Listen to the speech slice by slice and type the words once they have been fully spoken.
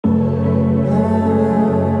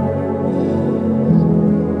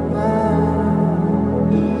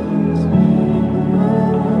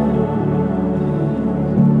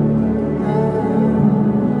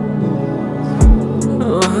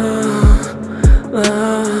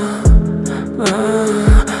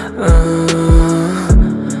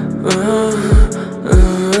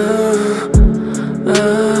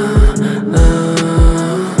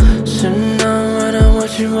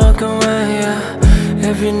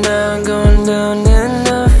now, going down in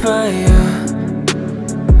the fire.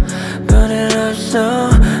 Burning up so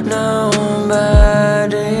nobody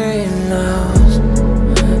knows.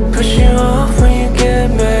 Push you off when you get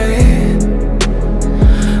made.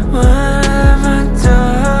 What have I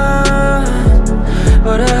done?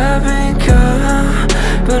 What have I become?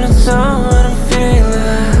 But it's all what I'm feeling.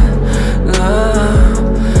 Love,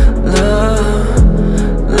 love,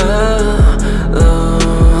 love, oh,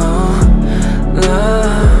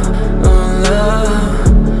 love, oh, love,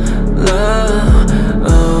 love,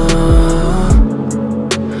 oh.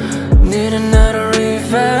 Need another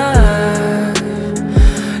revive.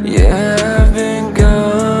 Yeah, I've been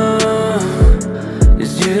gone.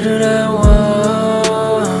 It's you that I want.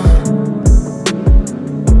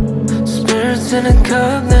 Spirits in a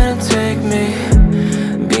cup, let it take me.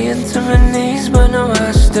 Being to my knees, but no,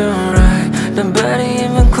 I still right. Nobody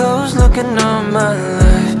even close, looking on my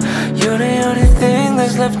life. You're the only thing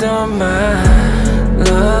that's left on my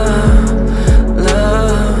love.